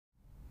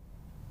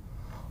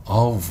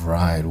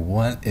Alright,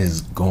 what is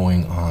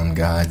going on,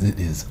 guys? It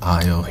is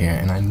Io here,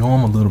 and I know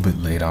I'm a little bit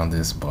late on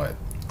this, but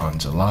on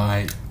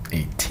July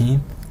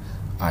 18th,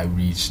 I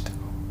reached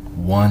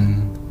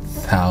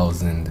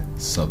 1,000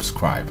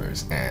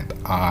 subscribers, and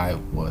I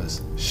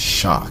was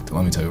shocked.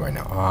 Let me tell you right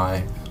now,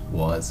 I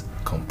was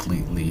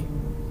completely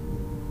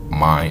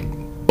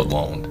mind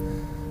blown.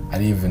 I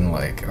didn't even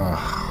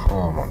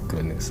oh my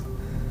goodness,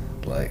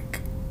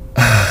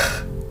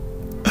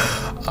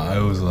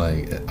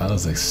 I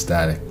was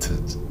ecstatic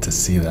to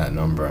see that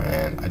number,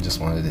 and I just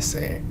want to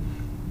say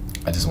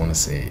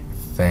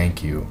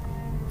thank you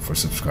for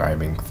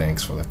subscribing.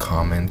 Thanks for the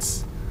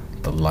comments,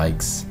 the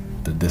likes,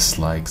 the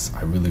dislikes.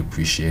 I really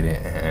appreciate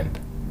it. And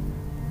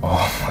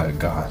oh my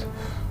god,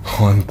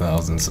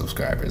 1,000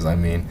 subscribers. I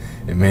mean,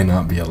 it may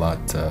not be a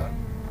lot to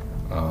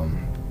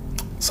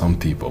some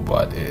people,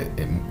 but it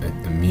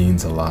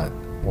means a lot,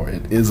 or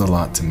it is a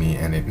lot to me,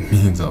 and it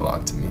means a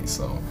lot to me.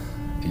 So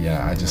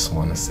yeah, I just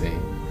want to say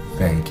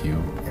thank you,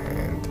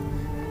 and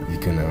you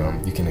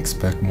can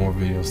expect more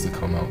videos to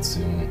come out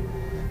soon.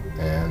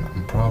 And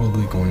I'm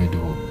probably going to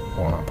do,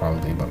 well, not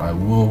probably, but I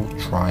will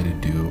try to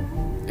do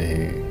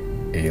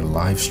a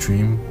live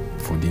stream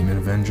for Demon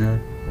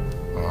Avenger,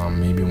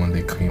 maybe when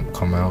they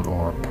come out,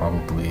 or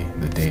probably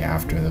the day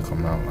after they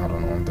come out. I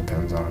don't know, it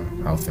depends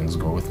on how things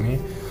go with me.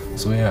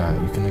 So yeah,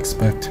 you can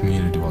expect me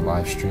to do a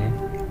live stream.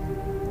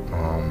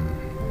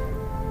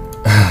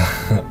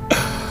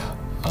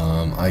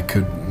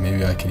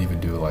 Maybe I could even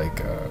do like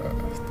a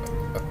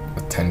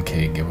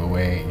 10K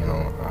giveaway. You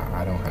know,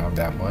 I don't have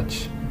that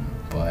much,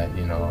 but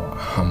you know,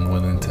 I'm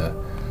willing to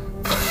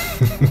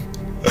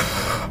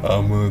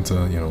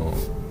you know,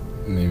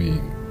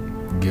 maybe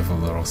give a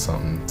little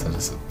something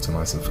to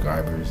my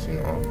subscribers, you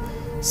know.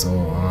 So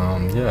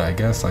yeah, I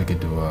guess I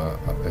could do a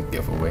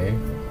giveaway,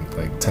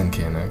 like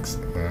 10K next,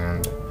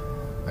 and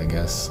I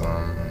guess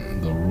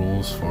the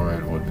rules for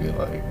it would be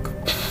like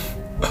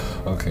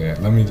okay,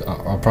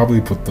 I'll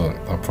probably put the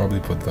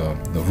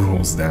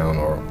rules down,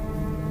 or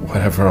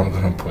whatever I'm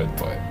gonna put,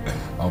 but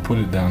I'll put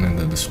it down in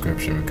the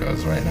description,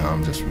 because right now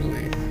I'm just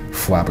really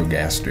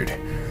flabbergasted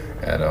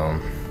at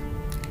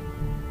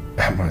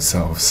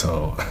myself.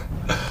 So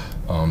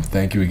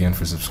thank you again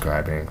for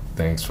subscribing.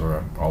 Thanks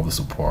for all the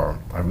support.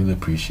 I really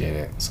appreciate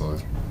it. So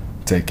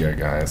take care,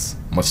 guys.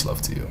 Much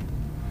love to you.